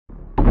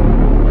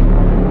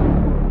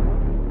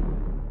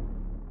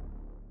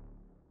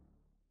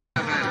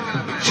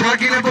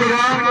Shakil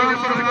programme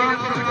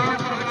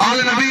आल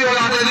नबी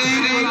औलाद अली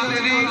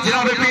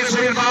जनाब पीर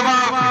सैयद बाबा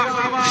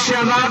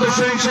शहजाद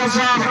हुसैन शाह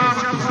साहब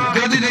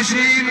गद्दी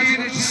नशीन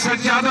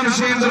सज्जाद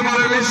नशीन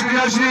दरबार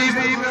शरीफ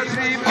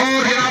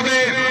और जनाब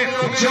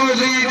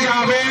चौधरी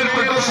जावेद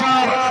पटो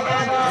साहब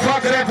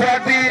फखरे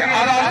फैक्ट्री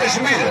आला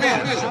कश्मीर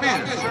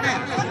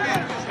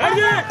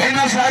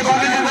इन्होंने साहिबान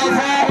की तरफों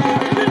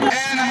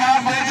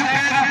इनाम दे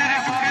चुके हैं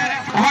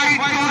भाई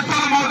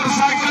टोटल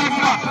मोटरसाइकिल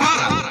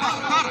 72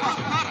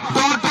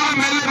 टोटल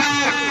मिल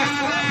गए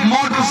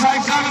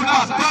मोटरसाइकिल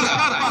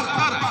 72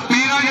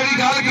 पीरा जी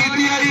गल की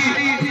आई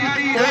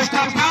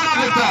उसका पहरा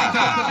दिता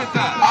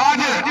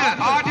आज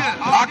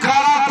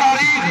अखाड़ा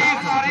तारीख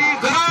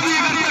तरह की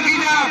जिंदगी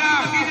ने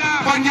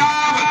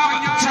पंजाब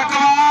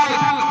चकवाल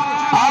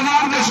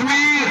आजाद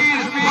कश्मीर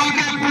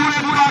बल्कि पूरे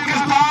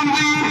पाकिस्तान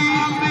की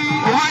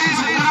वही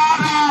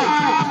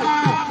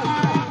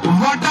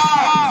वड्डा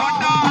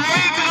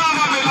कोई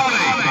किराना मेला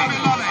नहीं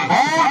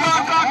और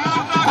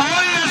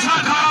कोई ऐसा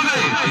खा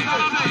नहीं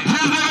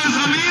जिसमें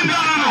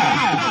जमींदारों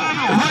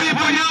वही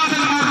 50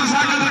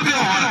 मोटरसाइकिल रखे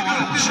हो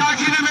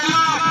शाकी ने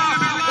मेला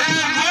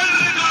एक वर्ल्ड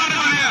रिकॉर्ड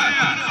बनया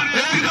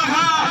एक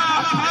दफा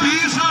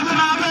पीर साहब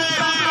नाते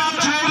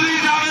चौधरी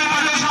जावेद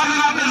बड़े साहब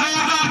नाते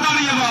जोरदार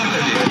तालियां मार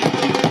दे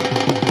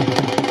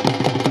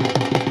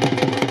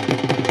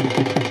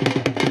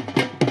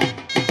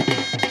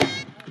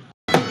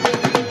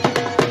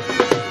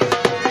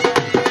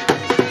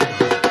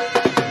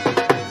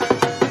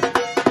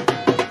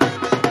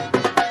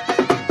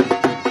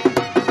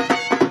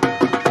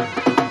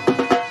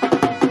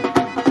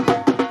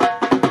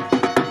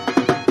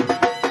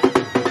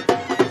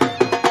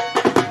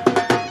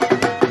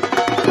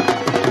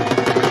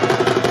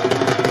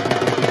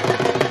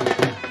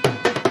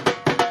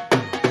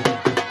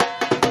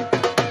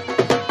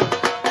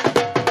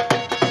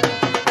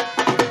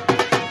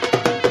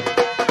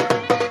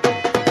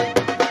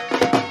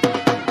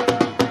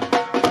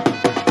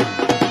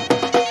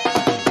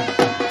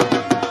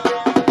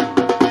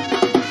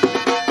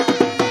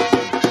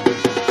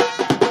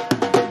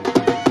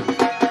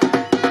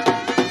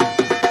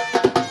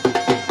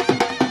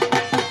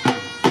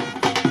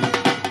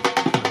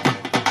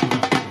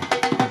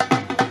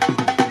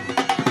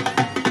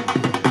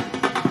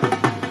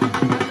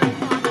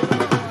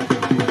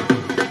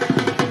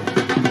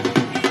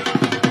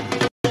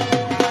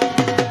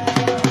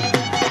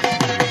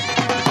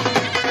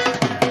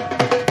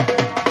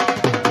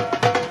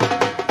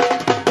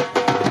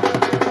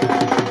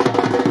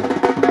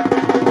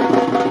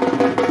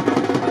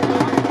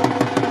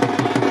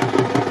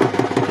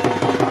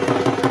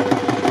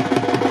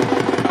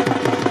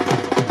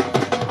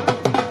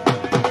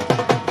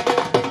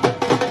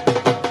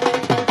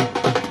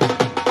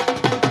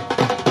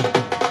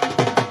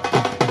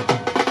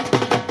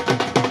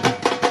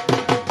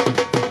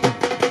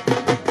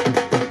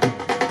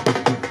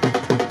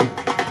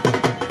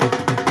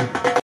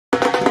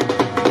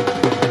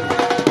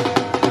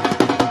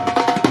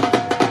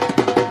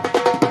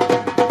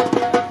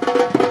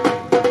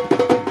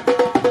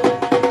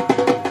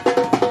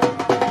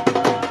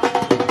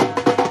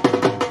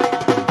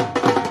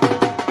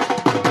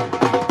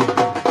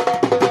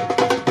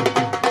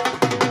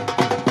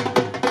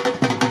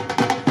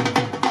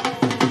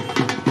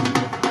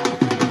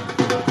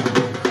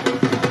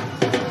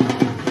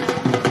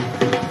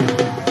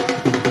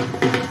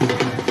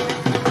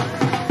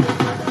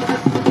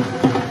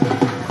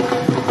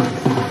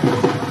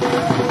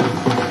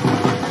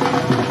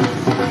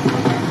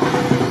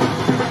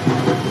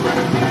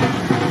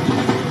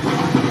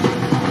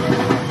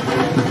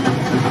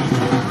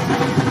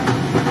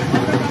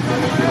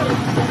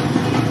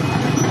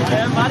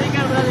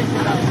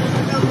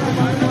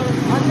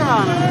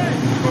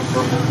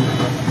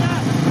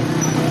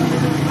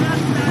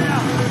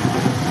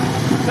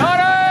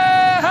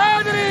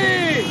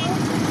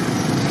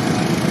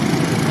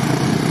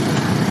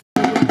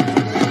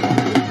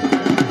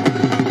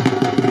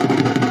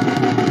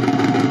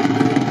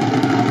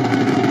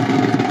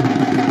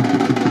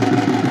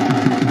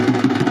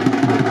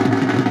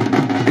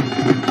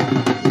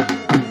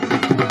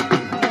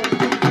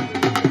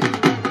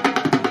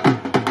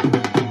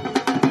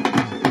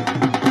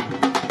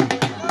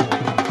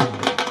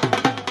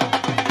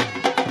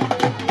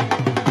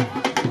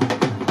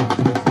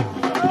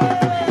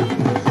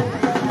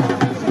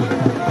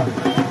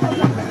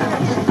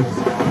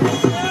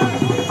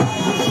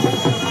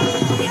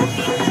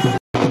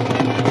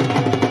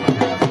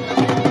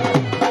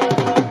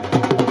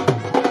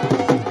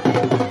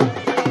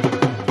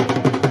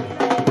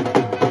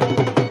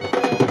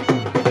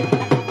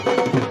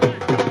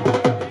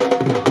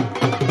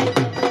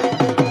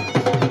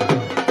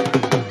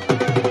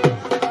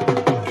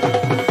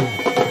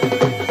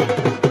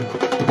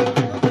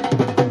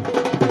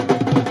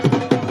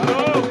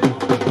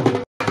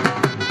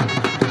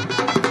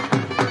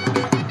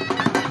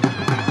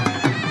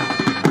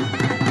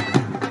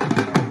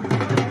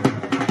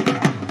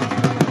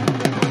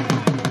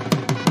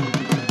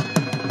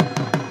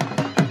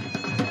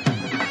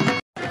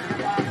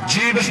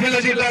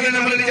बिस्मिल्लाह जी पहले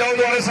नंबर ले जाओ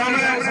तुम्हारे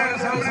सामने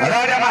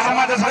राजा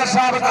मोहम्मद असगर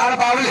साहब तार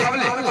बावली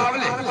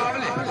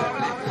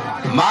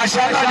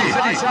माशाल्लाह जी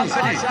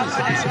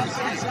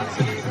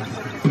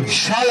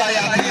शाला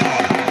याद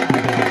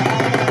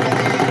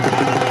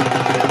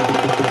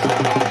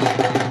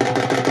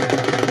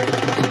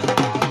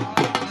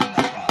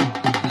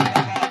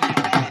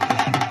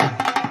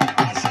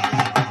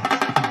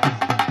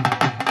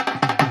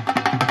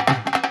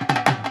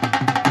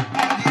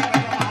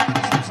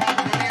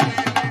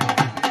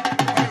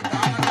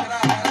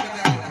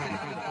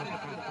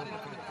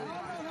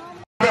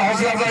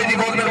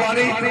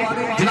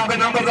जनाब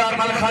नंबरदार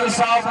मलिक खालिद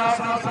साहब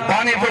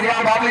पानी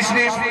प्रोग्राम बाबली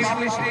शरीफ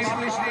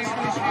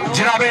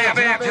जनाब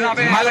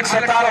मलिक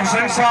सरदार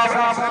हुसैन साहब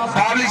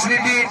बाबली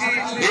शरीफ की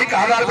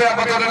 1000 रुपया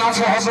बतौर नाम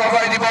से हौसला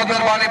अफजाई की बहुत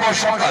मेहरबानी बहुत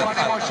शुक्र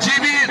जी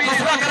भी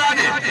दूसरा करा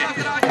दे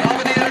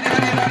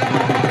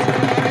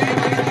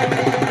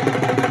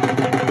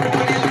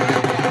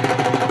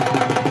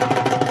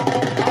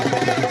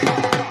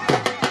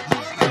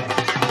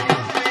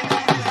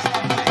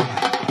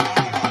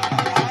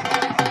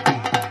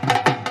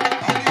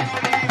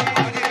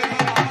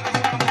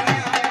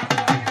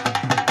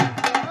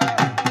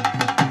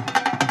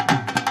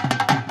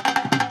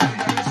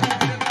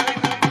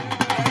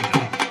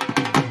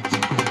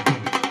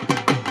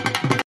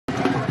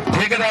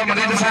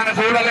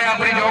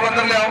अपनी जॉब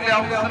अंदर ले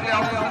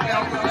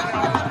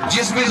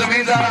जिस भी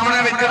जमींदार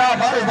आने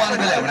बाहर उबाल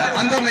के लिया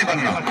अंदर नहीं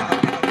बनना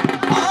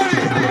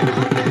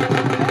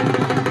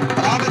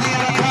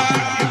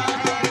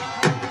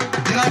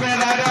जनाब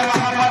राजा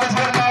मोहम्मद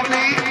असगर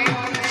बावली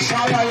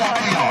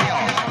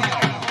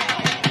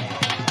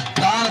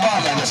दान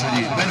बाहर लै दसो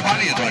जी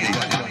मेहरबानी है थोड़ी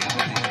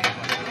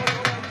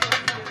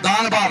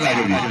दान बाहर लै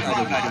जाओ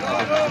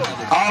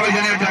आओ जी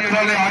ट्रैक्टर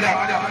वाले आ जा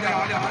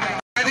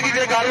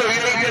गल हुई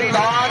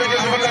दान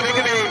जिस बंदा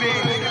निकली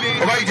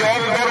भाई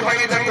जॉब टुर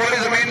पई तो कोई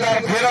जमीनदार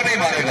फेरा नहीं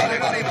मारेगा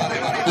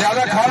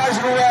लिहाजा खाना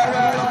शुरू है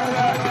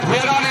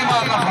फेरा नहीं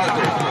मारना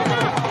फालतू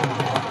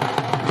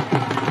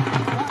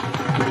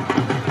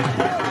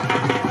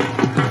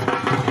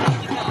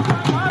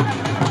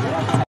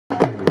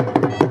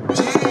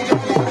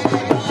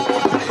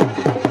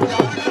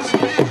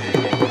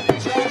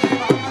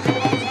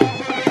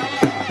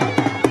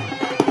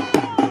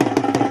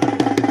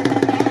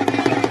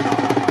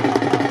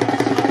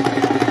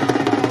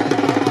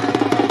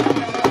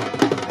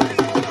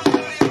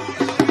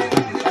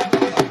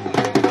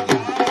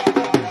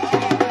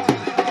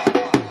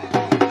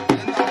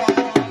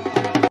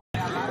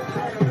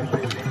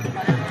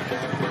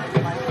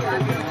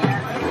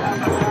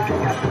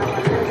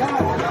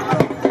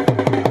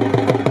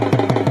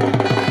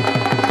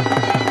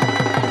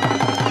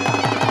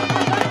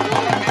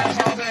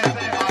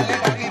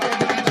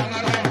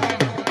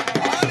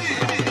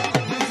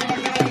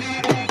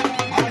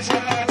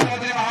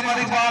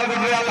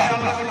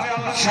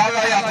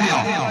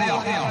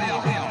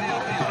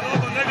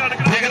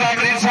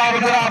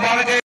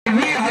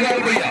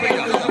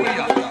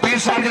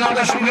जनाब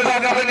दा शुक्र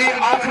अदा करने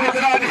आखिरी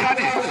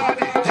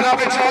जनाब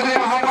चौधरी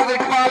मोहम्मद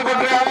इकबाल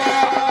गुजरावा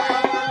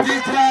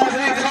तीसरा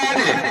आखिरी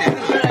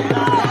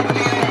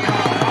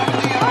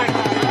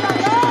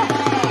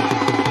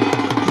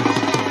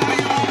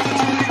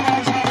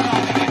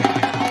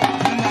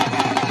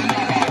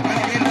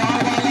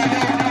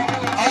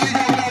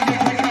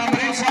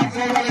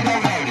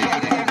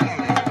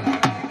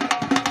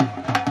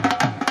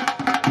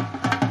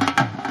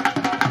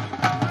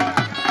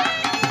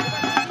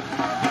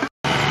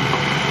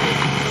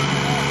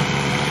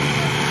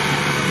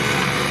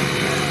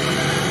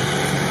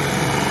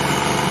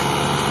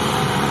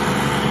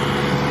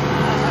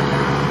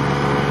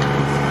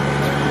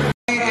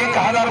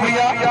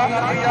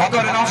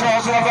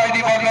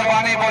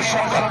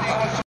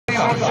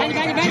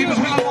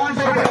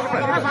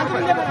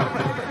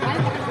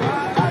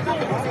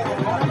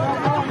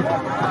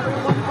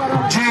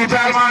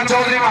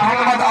चौधरी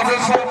मोहम्मद अफजल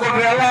साहब को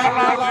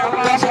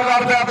 10,000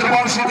 रुपया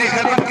दरबार से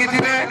खिदमत की थी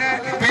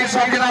पीर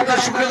साहब जनाब का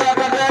शुक्र अदा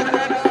कर रहे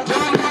हैं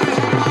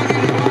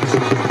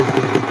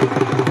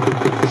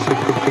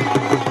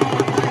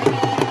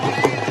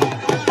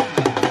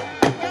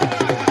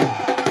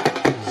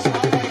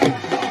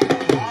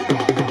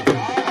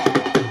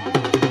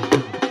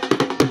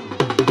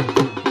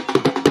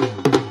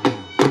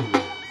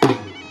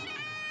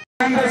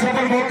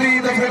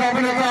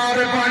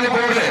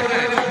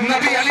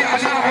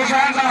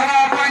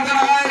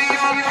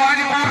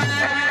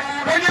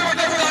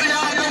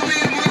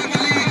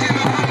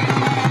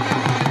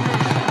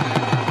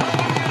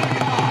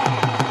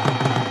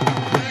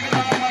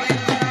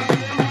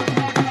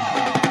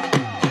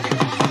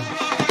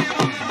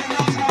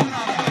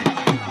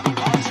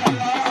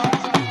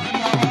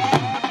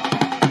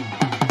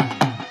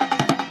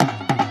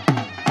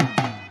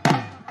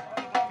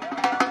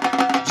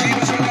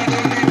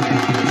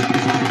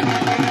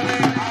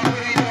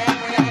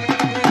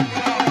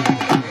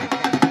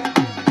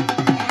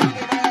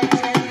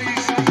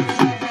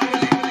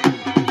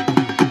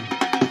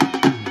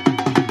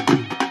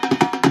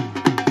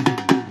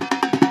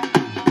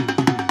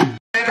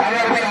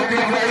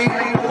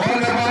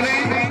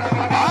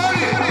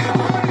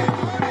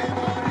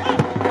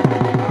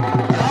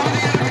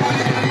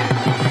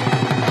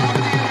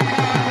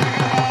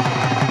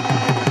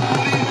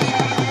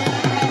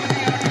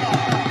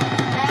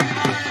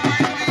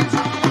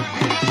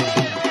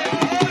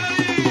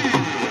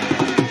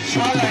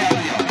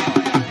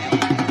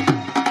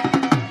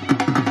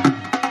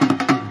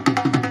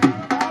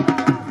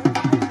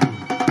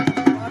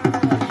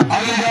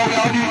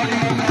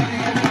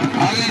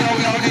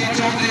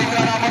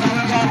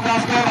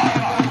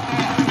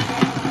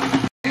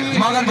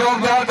मगर जो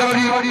प्यार करो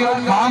जी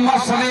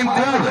मोहम्मद सलीम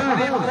को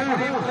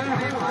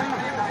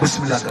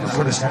बिस्मिल्लाह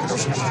थोड़े से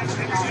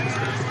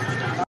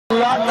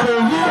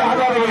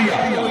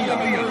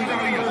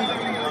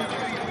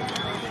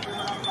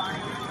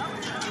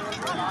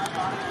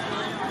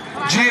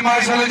जी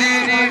माशाल्लाह जी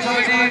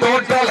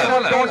टोटल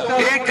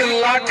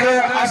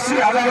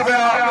 1,80,000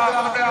 रुपया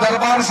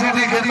दरबार सिंह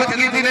की खिदमत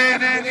की थी ने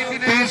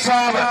पीर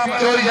साहब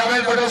चोरी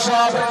जावेद बड़ो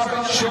साहब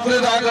शुक्र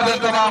अदा करते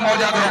तमाम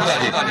मौजूद होगा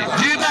जी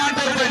जी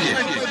जी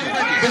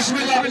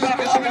बिस्मिल्लाह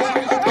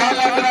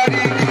अल्लाह करा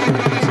जी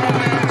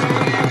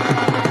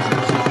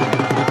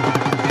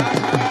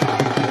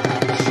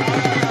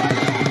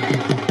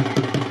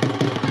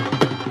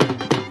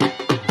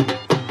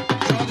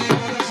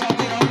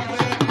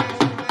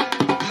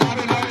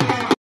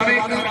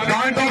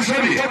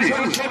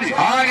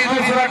आगे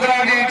दूसरा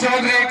करागी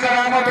चौधरी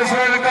करामत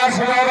हुसैन का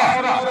सजावा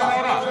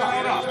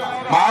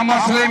मोहम्मद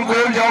सलीम को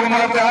जाओ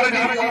हमारा प्यार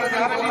जी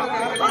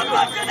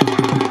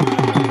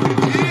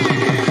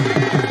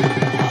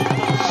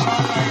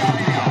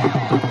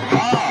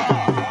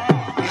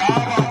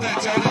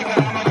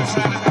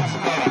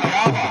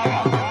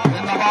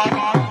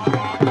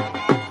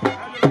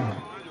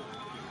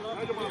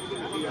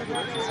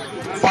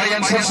भाई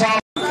अंसर साहब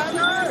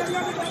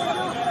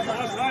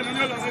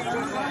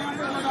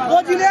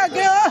ले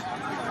आगे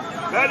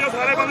बैठ जाओ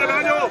सारे बंदे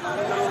बैठ जाओ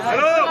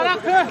हेलो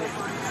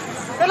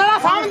चलो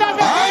सामने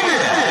आगे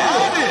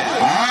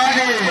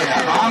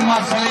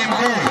मोहम्मद सलीम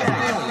को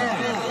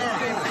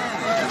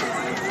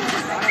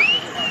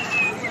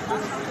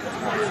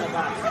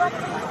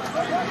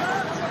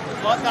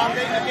बहुत काम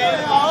दे लगे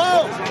आओ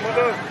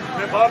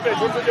मैं बाहर पे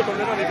छोटे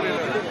बंदे ना निकले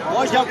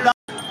वो शब्द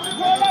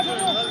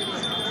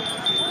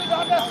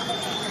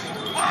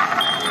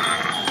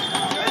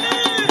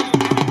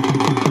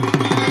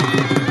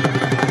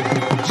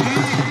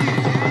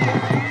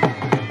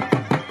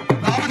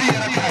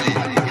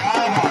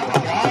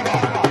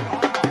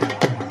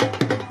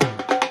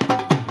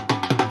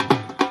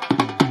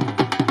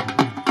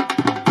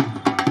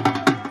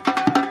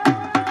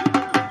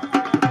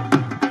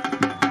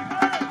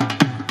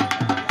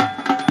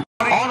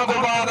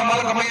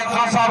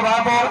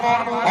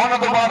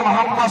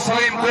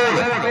सलीम को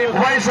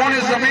वही सोने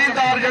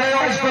जमींदार जड़े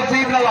इस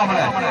तरतीब न लावना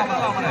है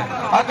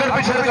अगर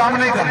पिछले काम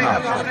नहीं करना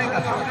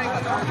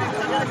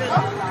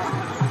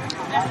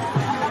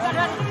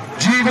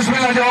जी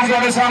बिस्मिल्लाह जवाब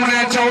साहब सामने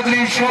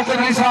चौधरी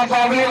शौकत साहब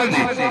काबिल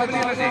जी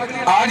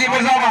आज ही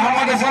मिर्जा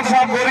मोहम्मद हसन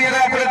साहब गोरी ने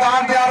अपने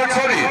दान तैयार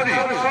छोड़ी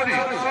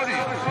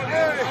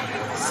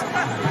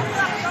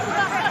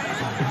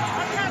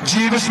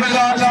जी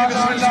बिस्मिल्लाह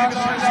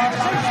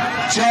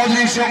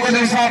चौधरी शौकत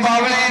साहब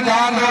बावली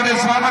दान रोने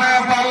सामने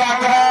पाला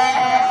करा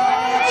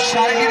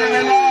शाही ने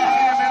मिला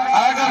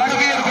अगर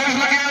कबीर खुश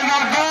लगे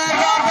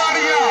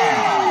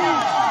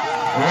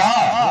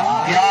वाह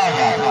क्या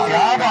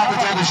बात है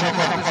चौधरी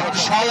शौकत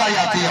शाला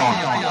आती है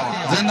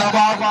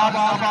जिंदाबाद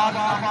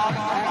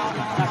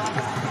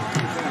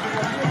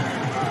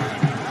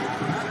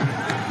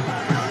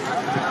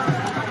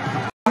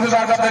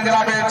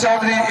जनाब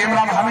चौधरी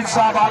इमरान हामिद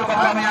साहब आल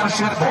बदलामिया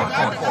शेर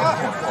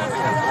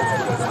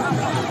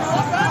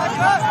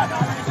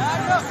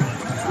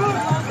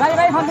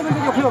भाई हम तो जो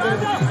खियो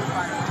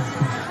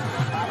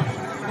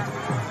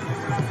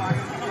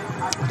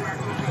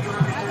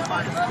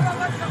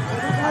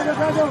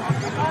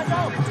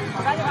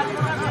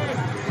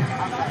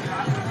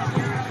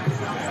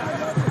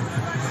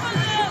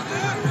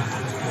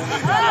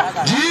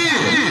जी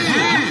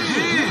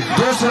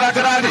दूसरा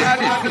करा दे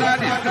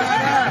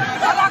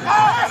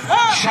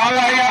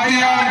शाला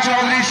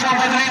चौधरी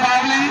शाहबदरी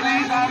बावली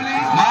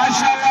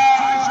माशाल्लाह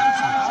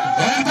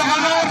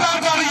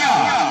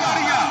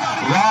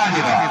वाह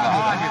जी वाह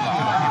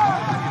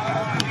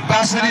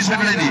पैसे नहीं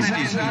सकने दी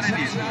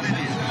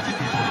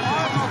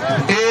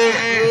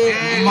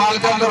माल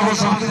के अंदर हो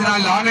सकती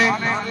लाने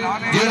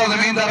जेड़ा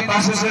जमींदार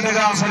पैसे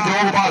सटेगा असर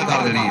जॉब बाहर कर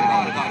देनी है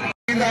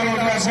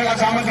पैसे का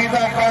काम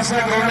किया पैसे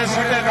ग्राउंड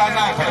सटे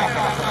करना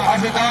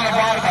असं जान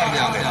बाहर कर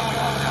देंगे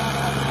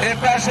ये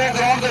पैसे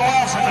ग्राउंड के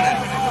बाहर सटने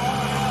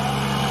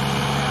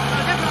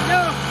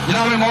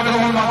जनाब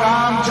मोहतरम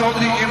मकाम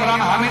चौधरी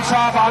इमरान हामिद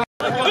साहब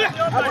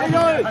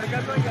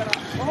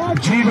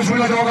जी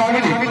बिस्मिल्लाह जो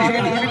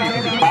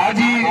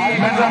आजी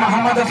मिर्जा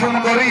मोहम्मद हसन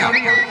गोरिया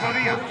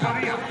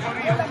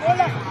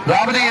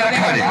रब ने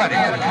रखा जी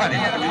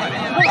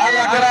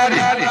अल्लाह करा जी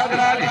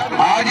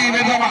आजी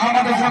मिर्जा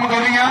मोहम्मद हसन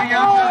गोरिया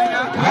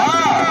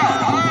वाह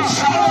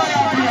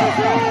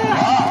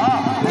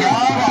क्या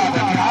बात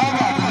है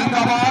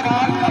जिंदाबाद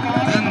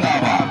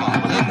जिंदाबाद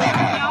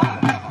जिंदाबाद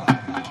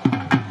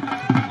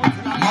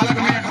मालिक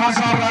में खान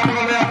साहब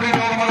बोले अपनी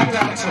जोर मदद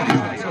तैयार छोड़ी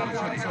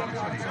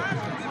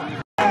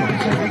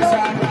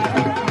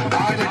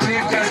आज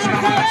चीफ गेस्ट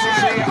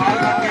से आल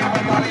के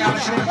बंदानियां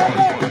शुरू हो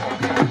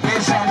ये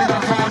शादी का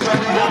फोन चल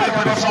रहा है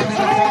बड़ा शादी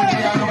का फोन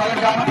किया वाले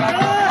का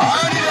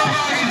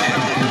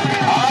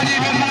आज ही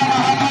मिर्जा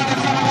मोहम्मद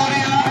हसन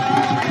गोरिया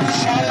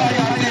शाला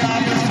याद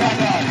आज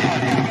सादा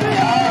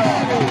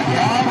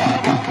क्या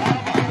बात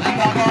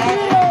जिंदाबाद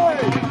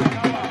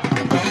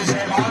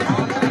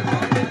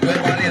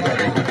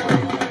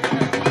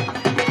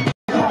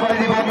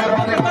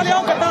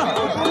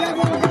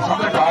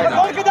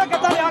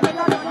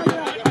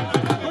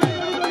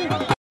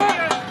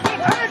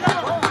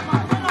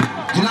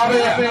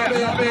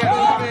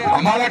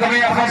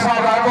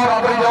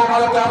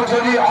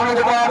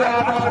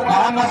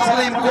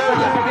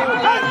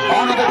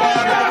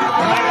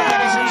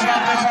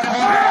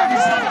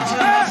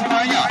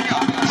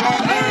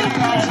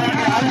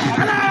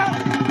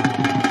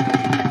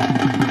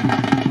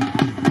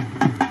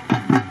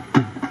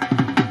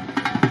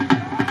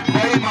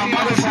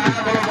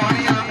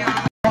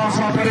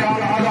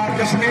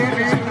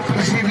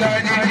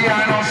मिलाए जी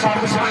आए सब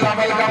बिस्मिल्लाह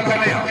वेलकम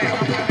करने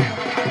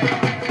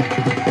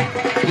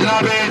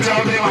जनाब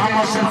चौधरी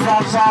मोहम्मद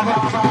सरफराज साहब,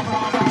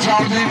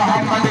 चौधरी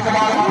मोहम्मद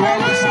इकबाल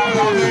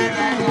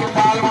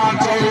पालवान,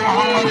 चौधरी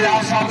मोहम्मद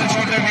रियाज साहब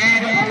छोटे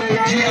मीर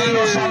जी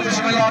आए सब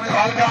बिस्मिल्लाह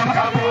वेलकम।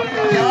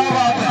 क्या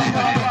बात है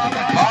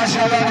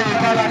माशाअल्लाह जी,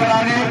 अखाड़ा खरा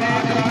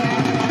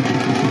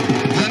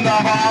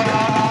जिंदाबाद।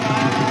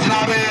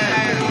 जनाब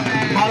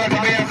मालिक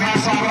अखाड़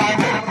साहब आए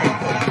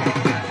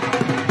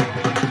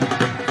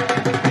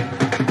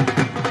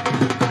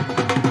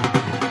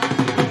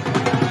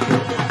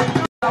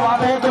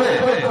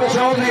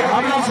चौधरी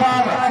हमला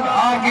साहब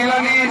आपकी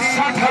लगी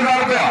 60,000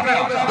 रुपया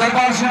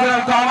दरबार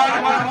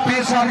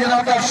पीर साहब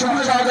जनाब का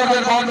शुक्रगुजार करते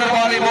बहुत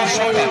मेहरबानी बहुत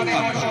शुक्रिया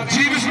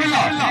जी।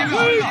 बिस्मिल्लाह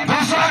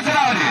दूसरा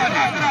खिला जी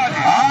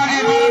आगे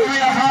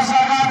अखाड़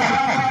साहब।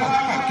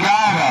 क्या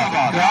बात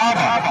क्या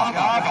बात।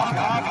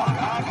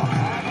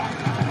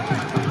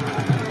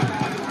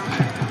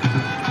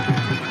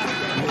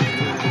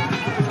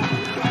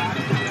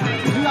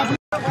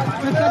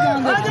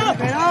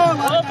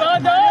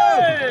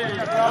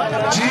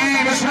 जी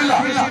बिस्मिल्लाह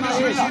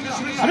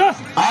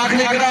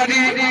आखिरी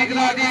खिलाड़ी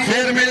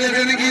फिर मेले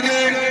जिंदगी दे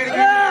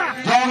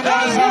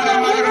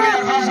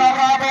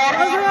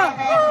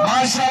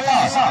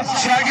माशाअल्लाह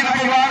शाकिर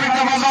परवान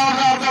का मज़ार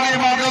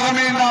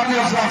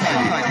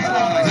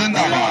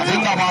जिंदाबाद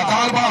जिंदाबाद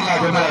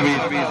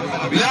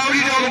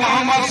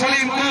मोहम्मद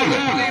सलीम कुल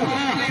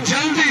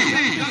जल्दी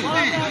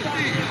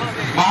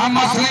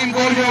मोहम्मद सलीम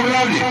कुल जो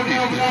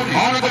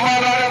और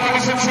दोबारा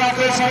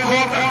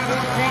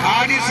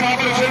आदि साहब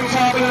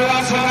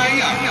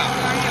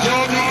जो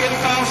भी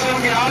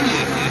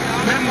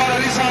मेंबर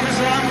अली साहब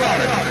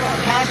इस्लामगढ़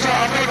मास्टर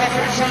अब्दुल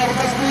गफूर साहब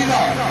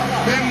बस्तीला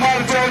मेंबर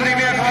चौधरी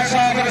में खान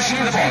साहब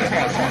रशीद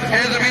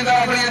ए जमींदार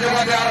अपनी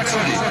जगह तैयार रखो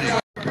जी।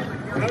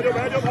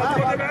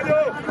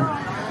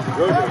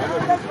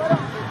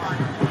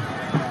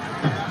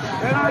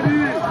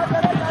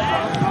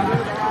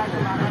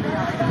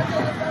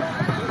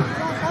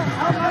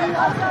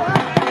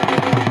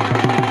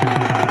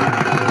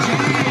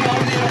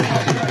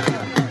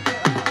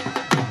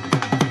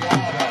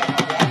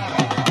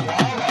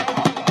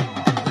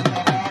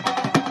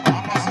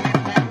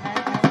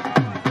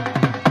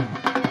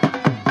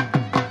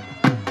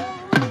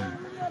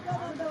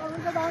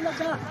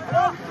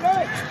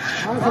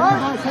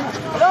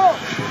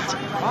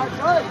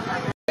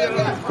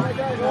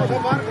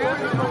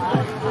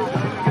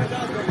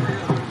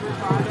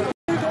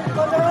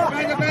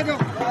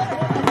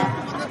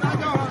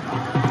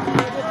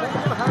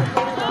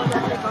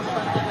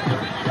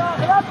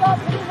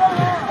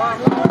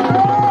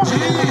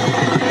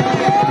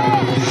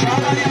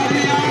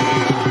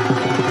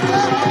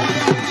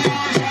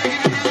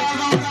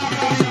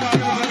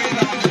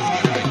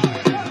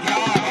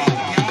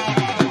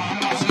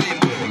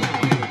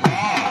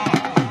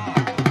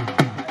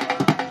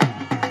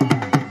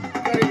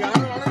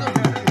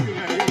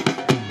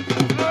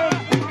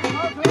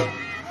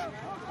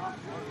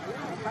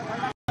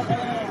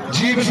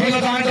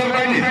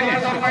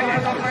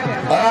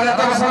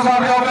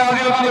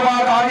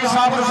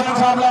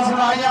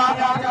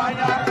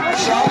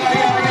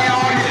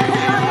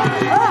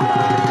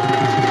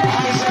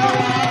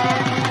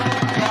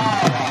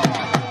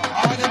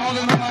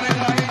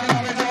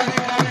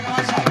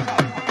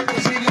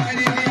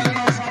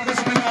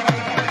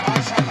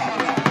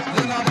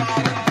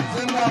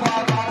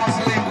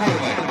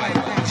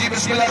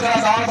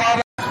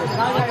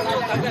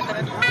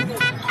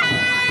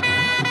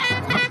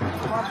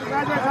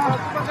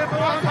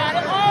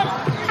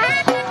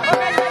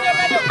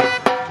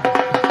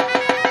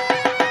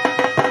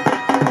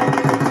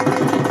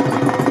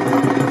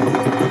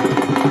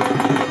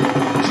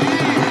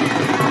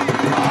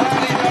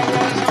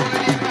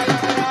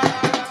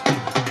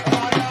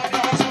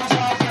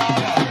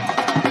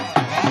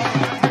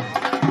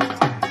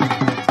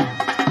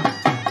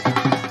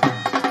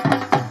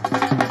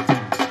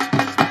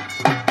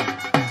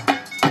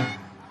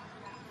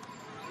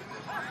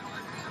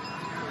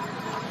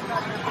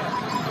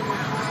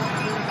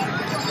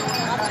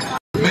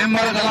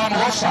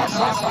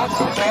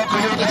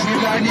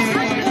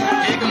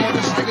 एक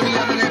मोटरसाइकिल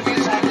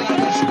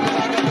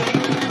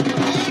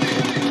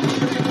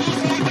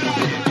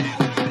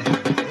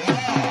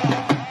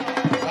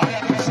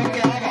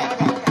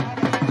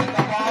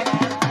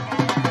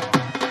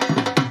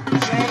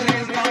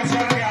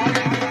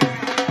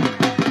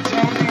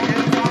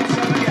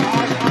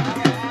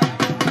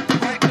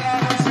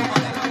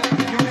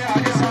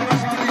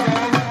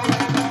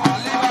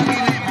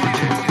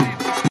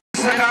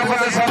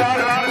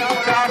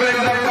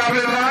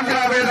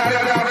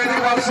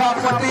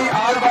Saqafti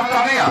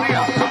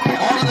Melay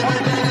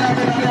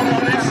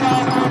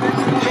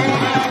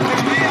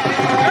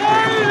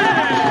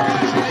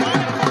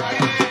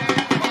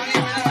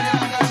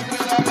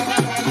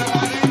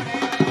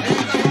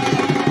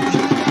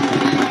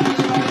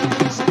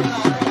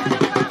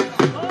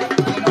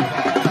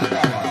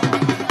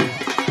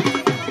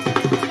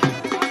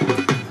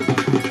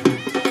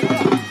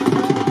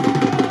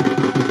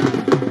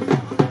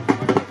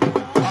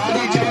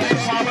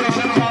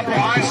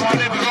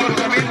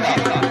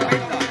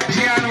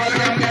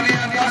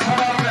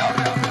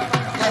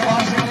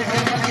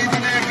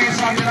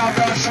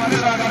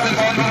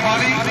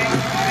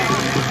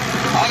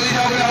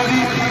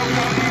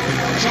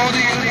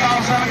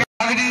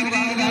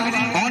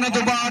होने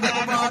तो बाद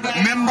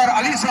मेंबर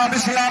अली साहब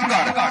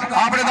इस्लामगढ़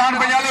आपने दान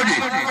बजालो जी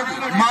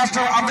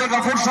मास्टर अब्दुल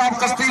गफूर साहब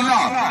कस्तीला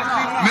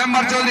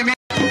मेंबर चौधरी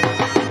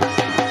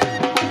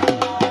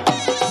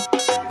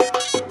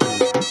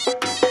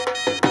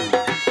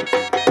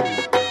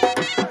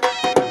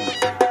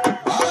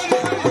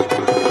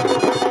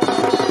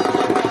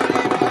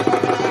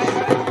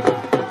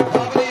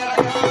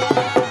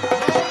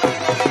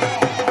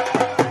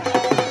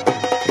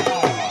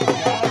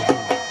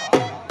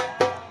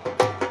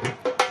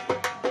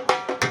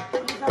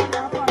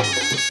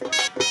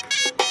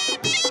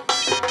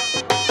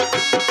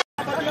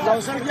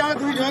सर क्या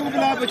तू जोग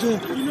बुला बचू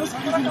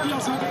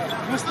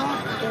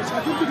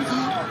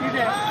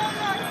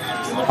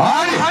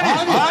हां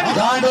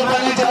जान और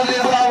बनी चल रही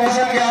अल्लाह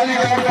हुसैन के आली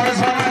और बड़े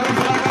सामने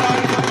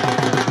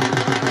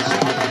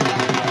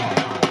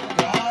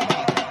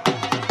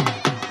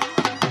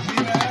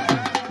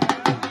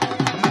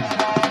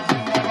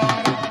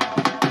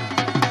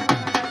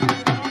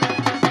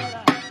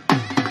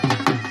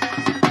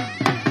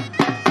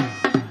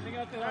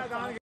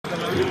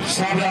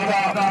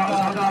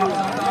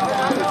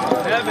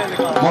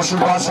मौसम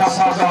बादशाह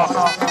साहब का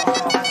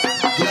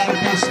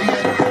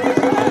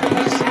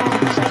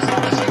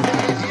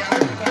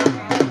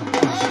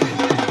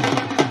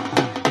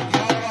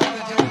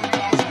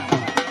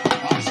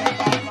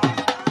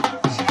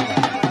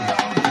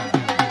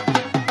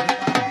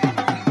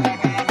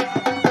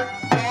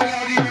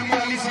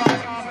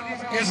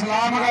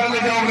इस्लामगढ़ ले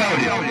जाओगे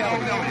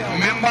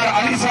मेंबर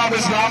अली साहब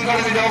इस्लामगढ़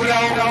ले जाओगे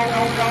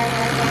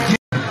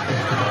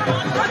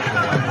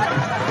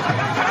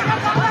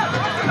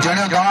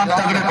जने गांव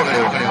तगड़े पकड़े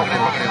हो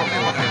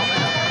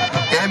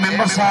ए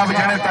मेंबर साहब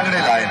जने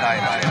तगड़े लाए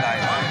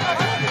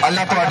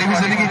अल्लाह तुम्हारी भी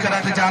जिंदगी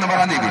कराते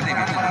जानवरां दी भी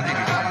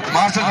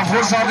मास्टर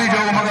गफूर साहब की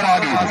जोग मगर आ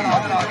गई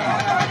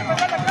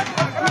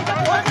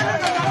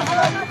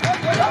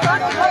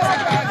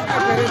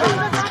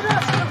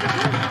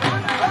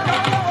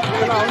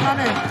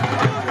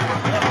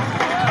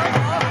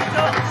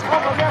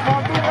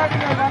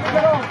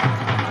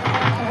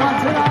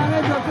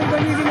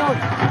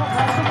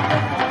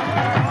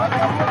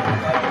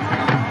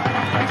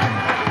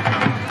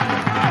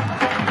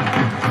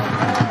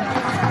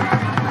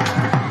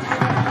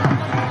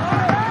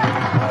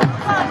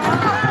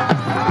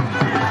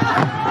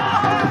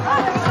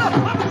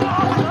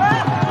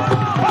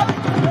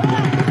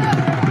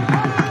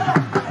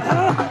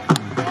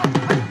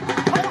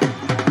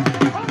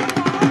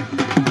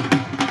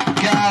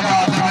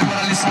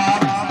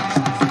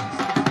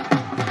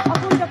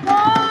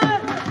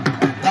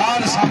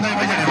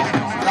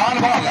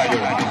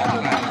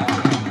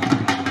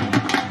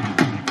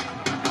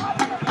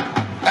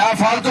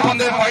फालतू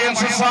बंदे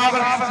साहब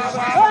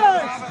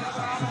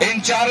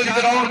इंचार्ज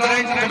ग्राउंड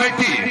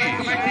कमेटी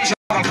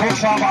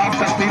साहब आप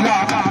तस्तीला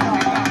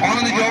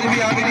उन्होंने जोग भी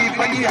आ गई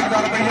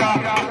 25,000 रुपया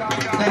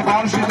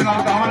दरबार शरीफ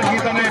दावन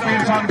किया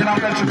पीर साहब जनाब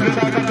का शुक्रिया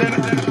अदा करते हैं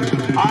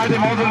आज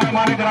मौजूद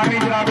मेहमानी ग्रामी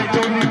जनाब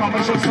चौधरी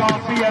मोहम्मद साहब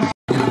PS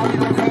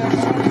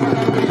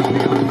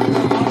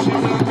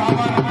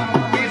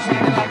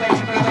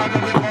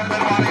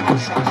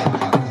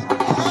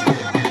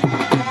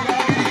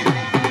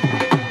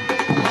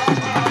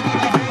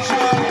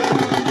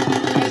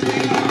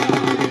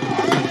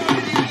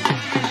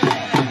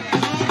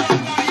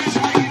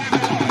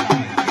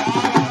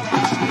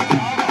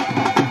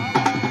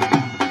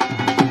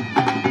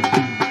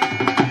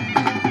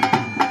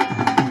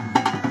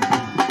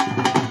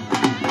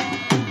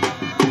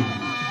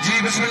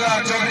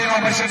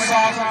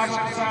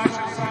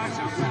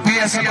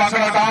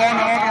टाउन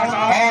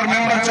और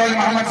मेंबर चौधरी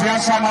मोहम्मद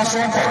फयाज साहब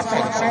मासूम को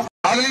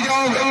अगली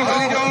जोग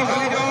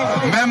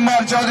मेंबर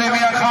चौधरी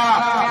मियां खां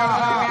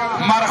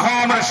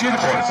मरहूम रशीद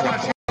को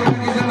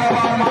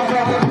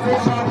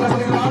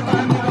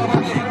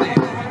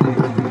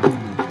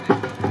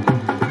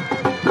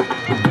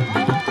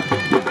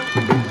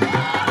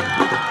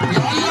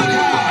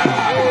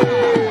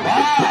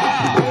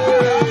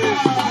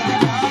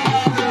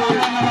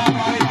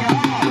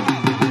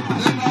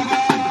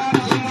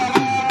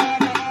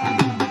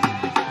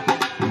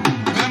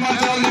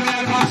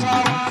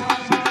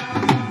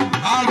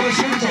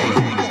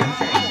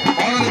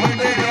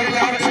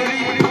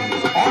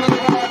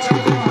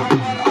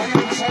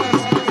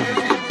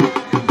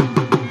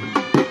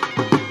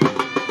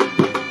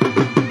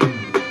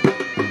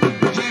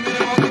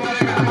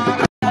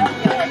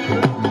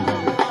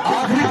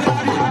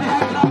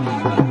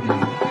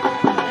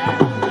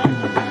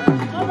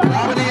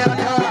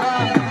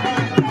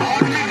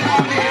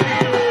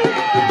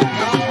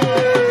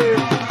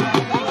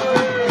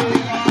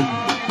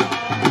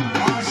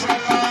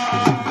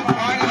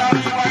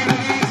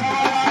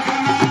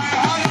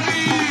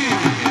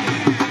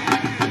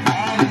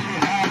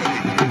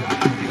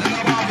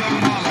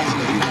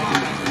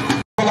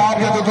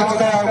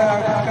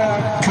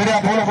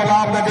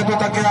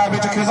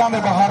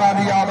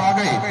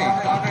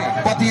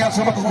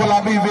सबक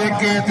गुलाबी वेख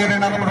के तेरे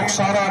नरम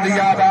रुखसारा दी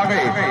याद आ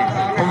गई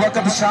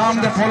वक्त शाम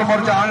दे फुल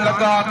मुरझान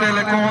लगा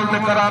तेरे कोल ते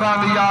करारा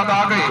दी याद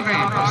आ गई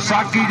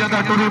साकी जद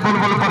टुरी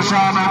बुलबुल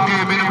परेशान होके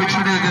मेरे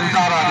बिछड़े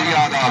दिलदारा दी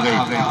याद आ गई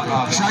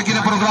शाकी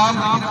का प्रोग्राम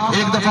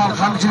एक दफा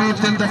खंड शरीफ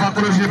 3 दफा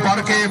कुरान शरीफ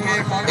पढ़ के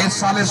इस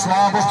साले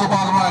सवाब उस तो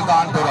बाद में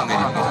दान करेंगे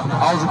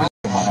आउज़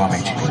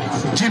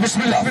जी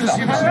बिस्मिल्लाह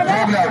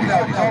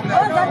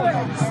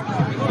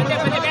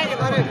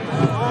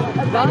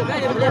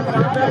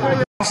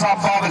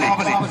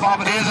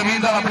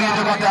जमीनदार अपनी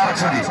जगह तैयार रख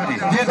दी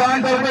ये दान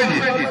कर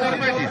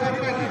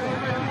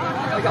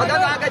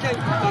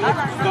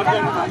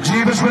जी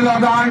बिस्मिल्लाह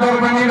दान कर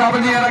बनी रब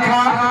ने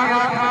रखा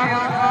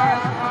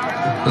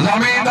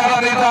जमीनदार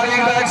ने तारीख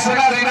का एक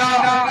सगारी ना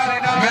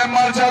मैं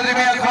मर्जा जी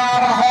में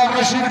अखार खरा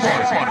रशीद को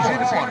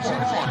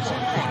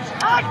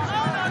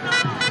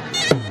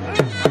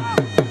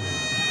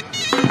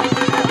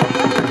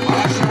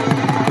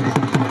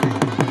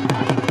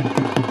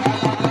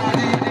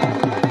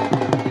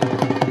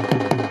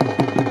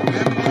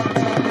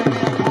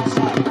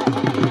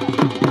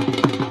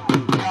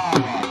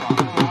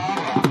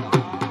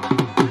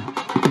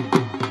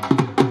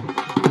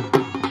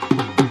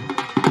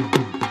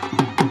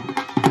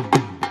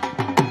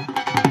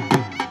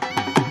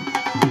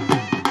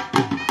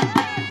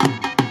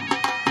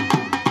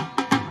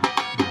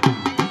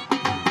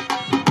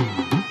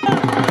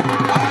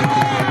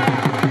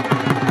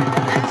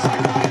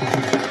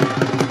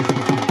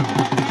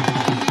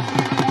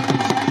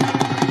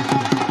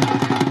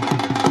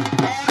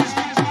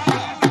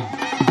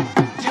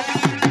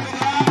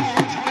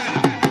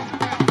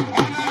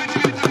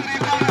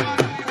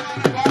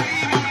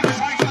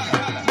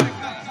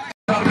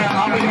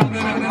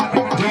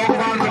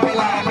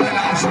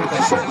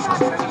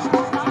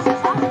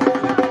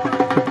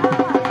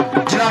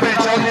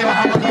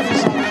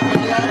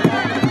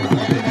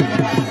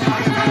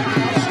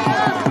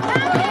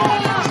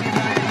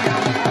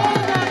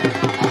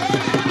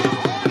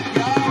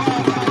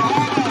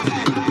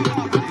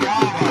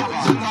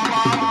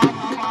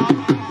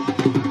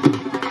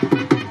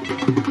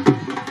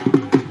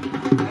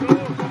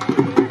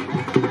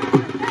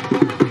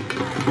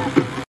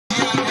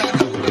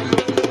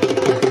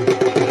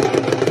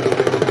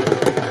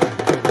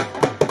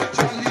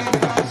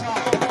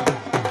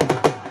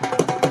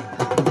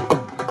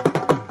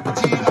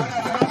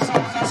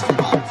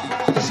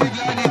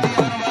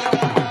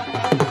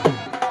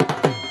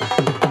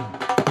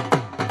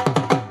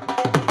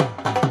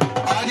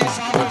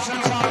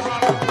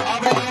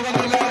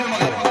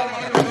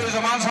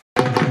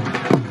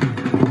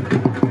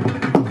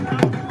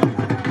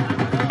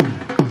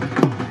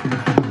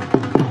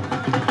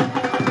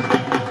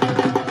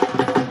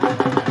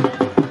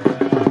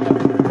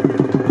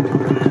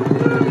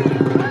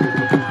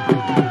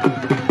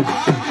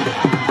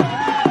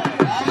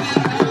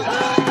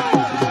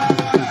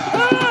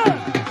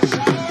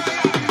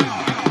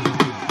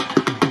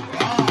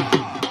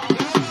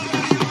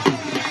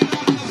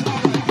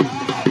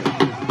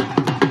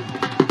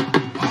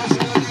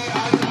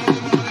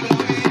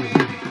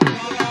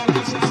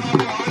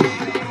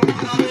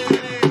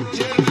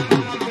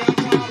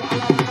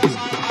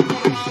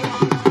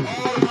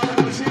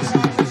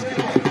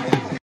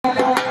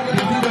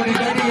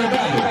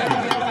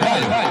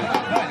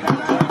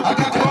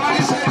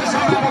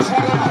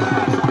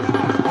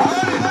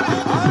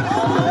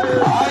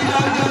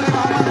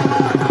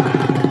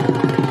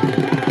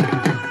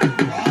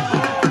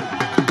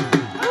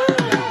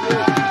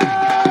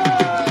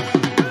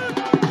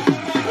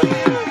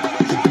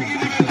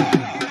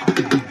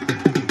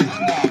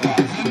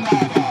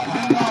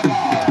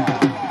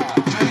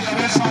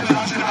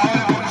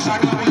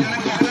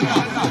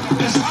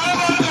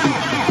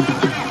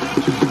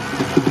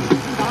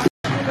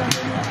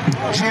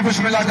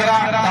बिस्मिल्लाह करा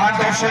दान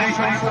दोशरी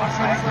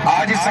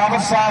आज साबर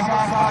साहब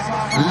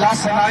ला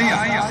सनाइया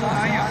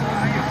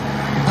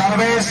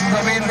दरवेश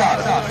जमींदार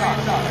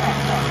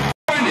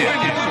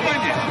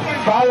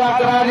काला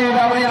करारी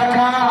रवि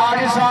रखा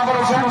आज साबर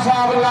हुसैन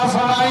साहब ला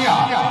सनाइया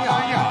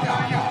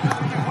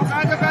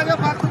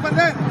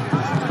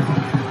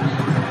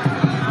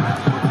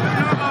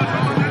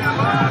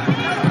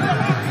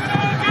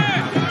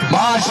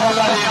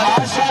माशाल्लाह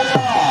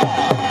माशाल्लाह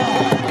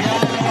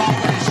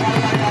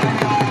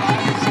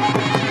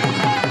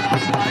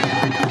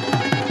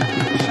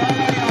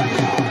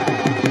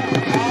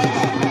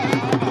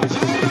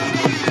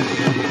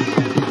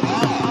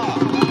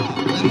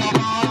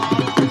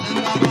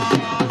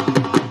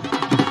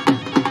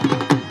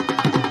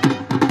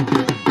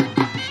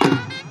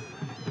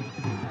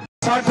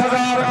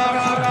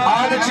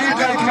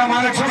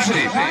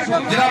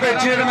जनाब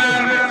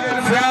चेयरमैन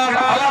फयाज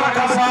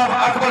अखरा साहब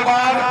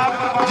अकबरबाद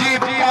जी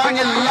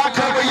 5 लाख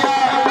रुपया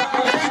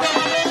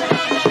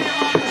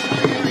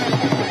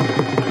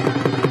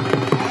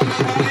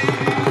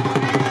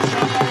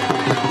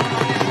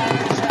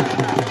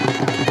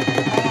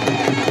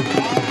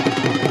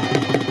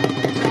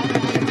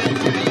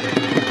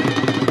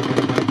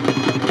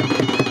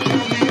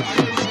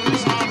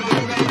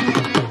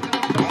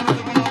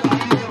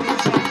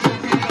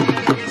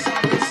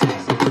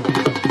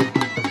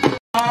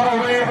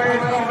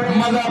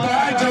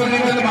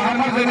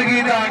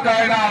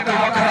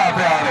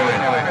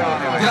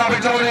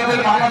दिन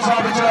मोहम्मद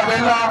साहब बिचरा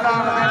बेला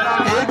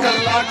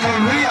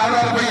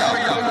 1,20,000 रुपया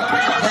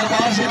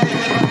दरबार से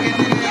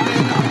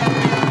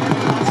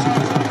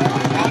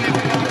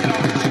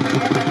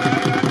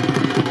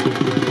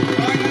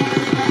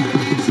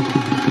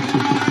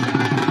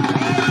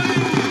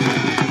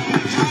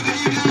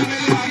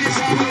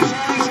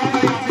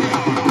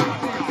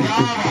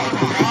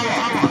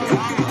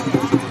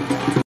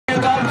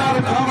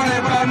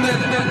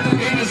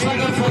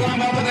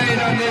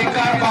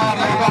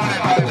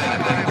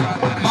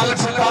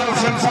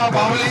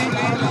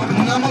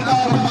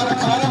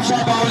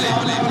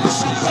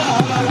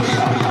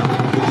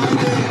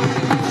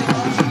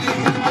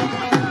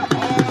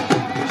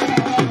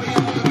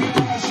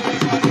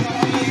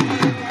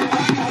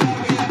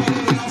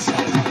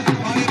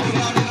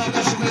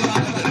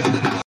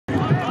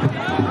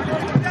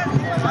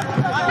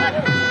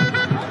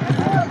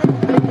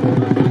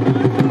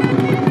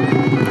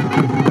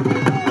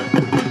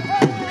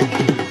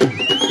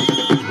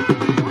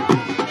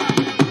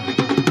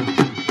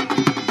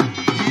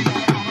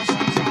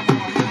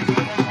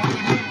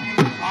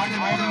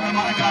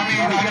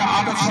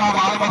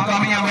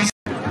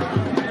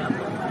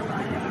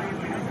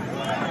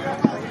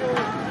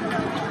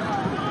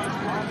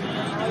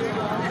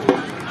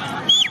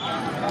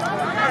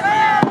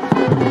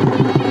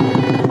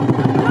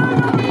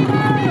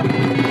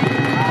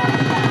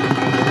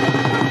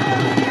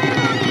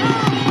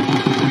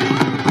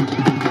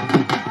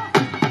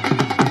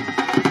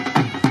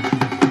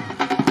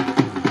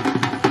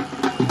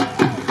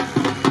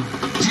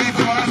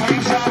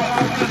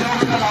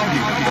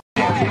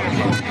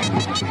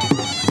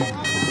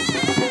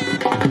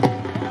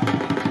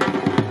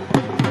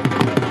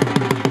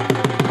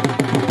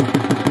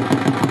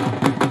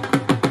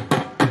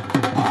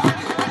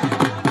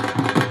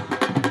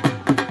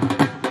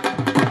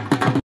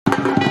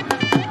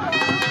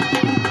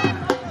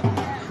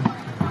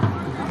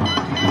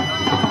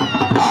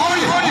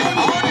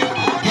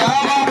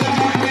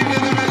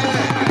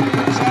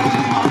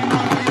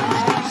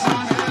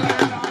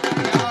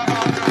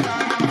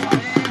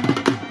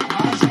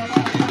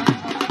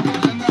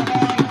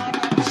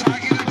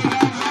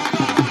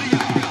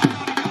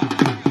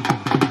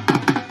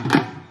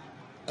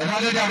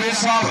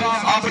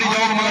अपनी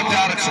जॉब मतलब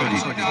तैयार रखो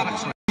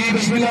जी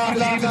बिस्मिल्लाह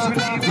जो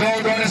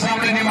मेरे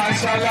सामने नहीं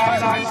माशाअल्लाह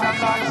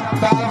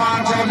पहलवान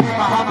चौधरी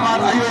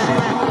मोहम्मद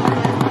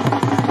अयूब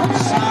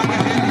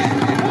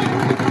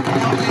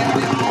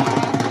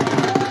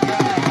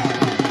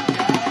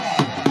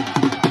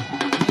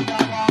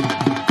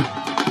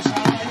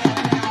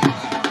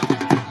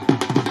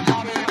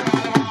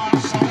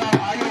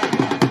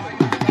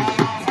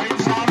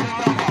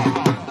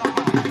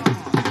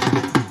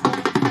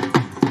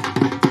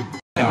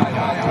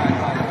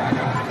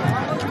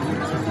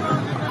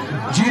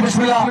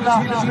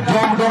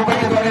जो डोर के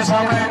तुम्हारे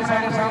सामने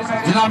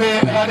जनाब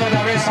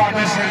जावेद साहब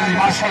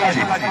माशाल्लाह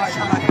जी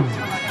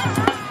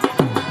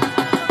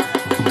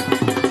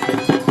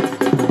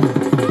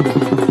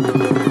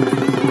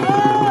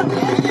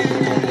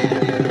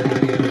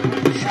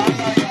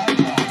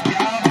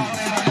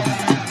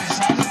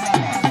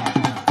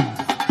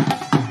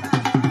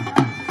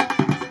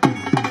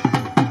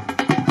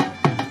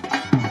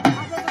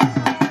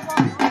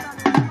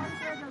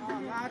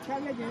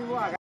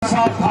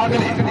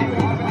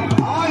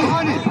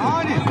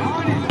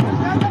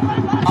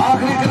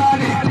आखिरी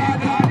करानी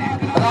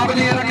रब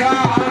ने रखा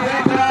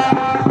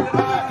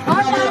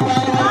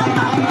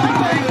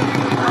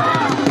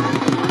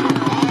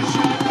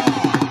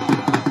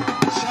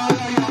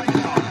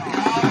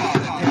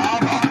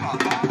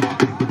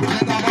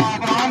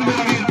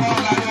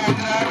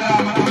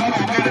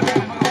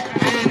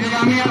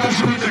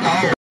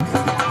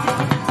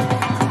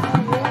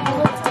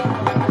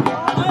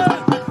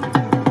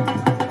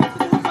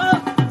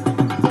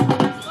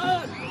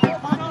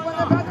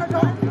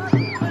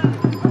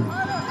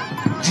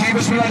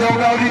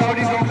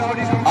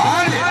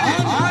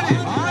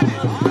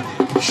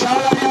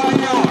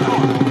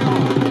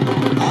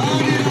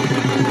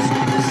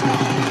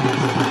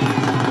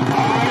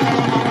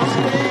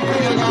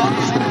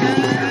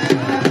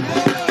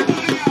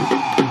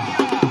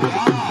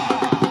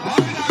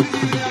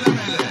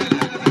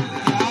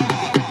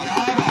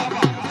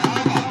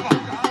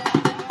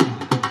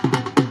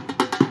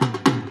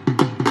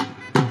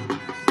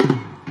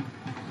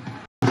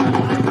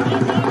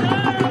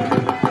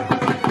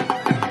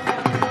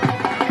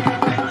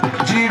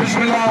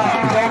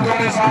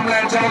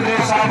सामने चौधरी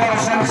साहब और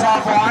हुसैन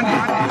साहब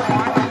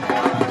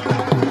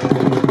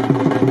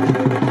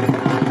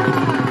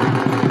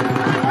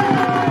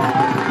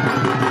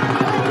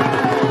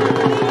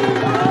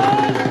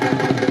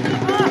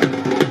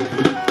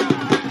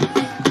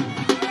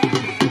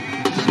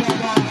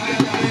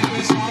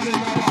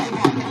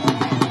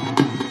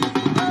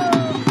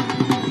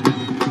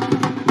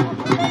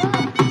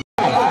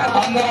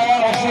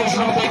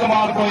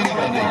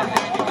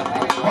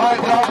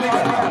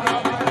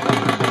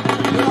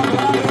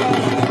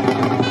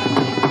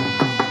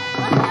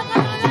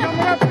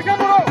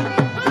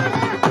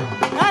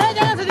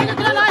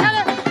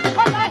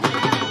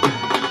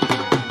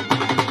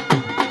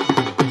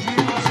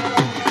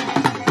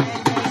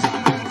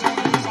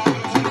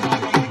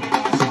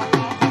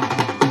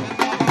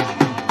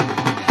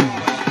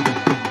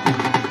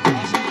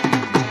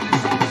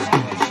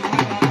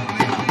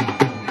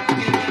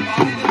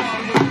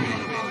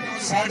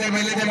साढ़े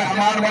मेले के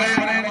मेहमान बने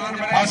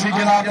असी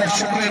जनाब का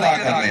शुक्र अदा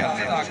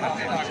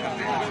करने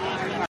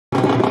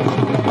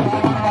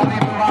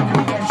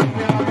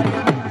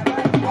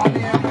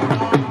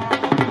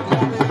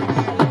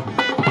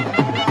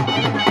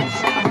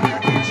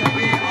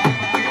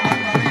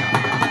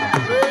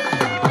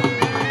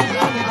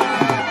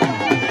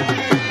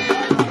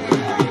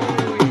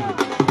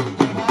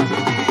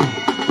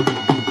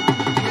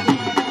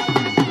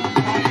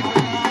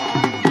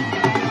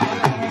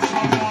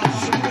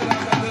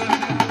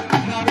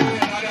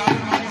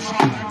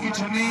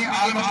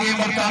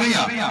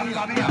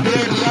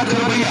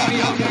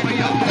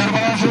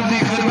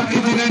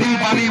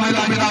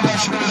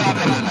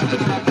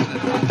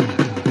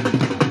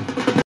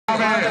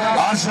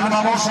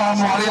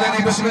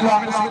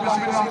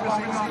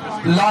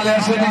लाल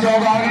ऐसे भी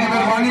जाओ आगे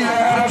मेहरबानी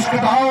है रश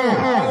कटाओ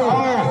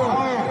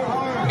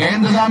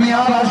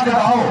इंतजामिया रश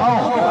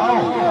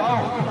कटाओ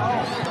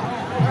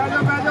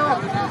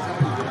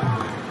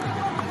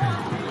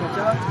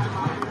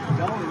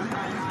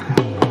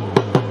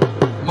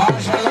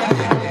माशाल्लाह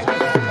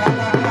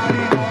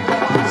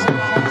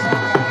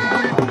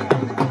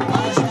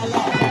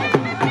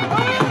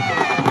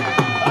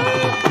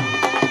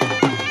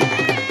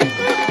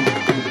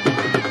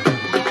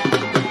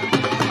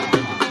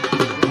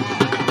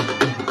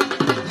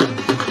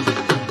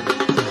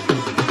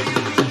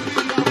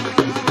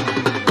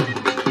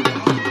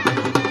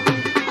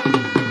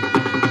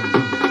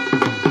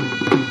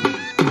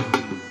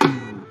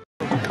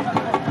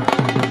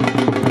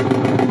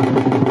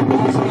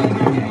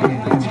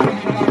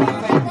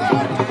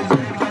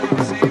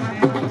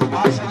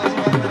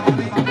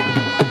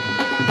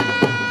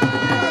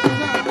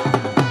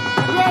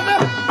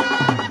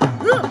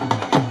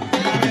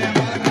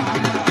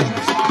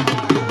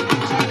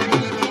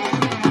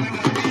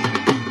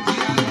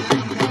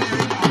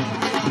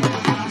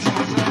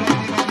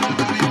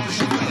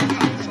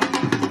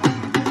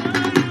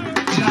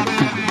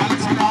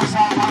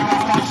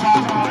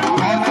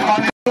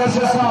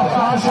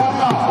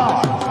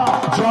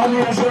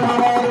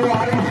माशाल्लाह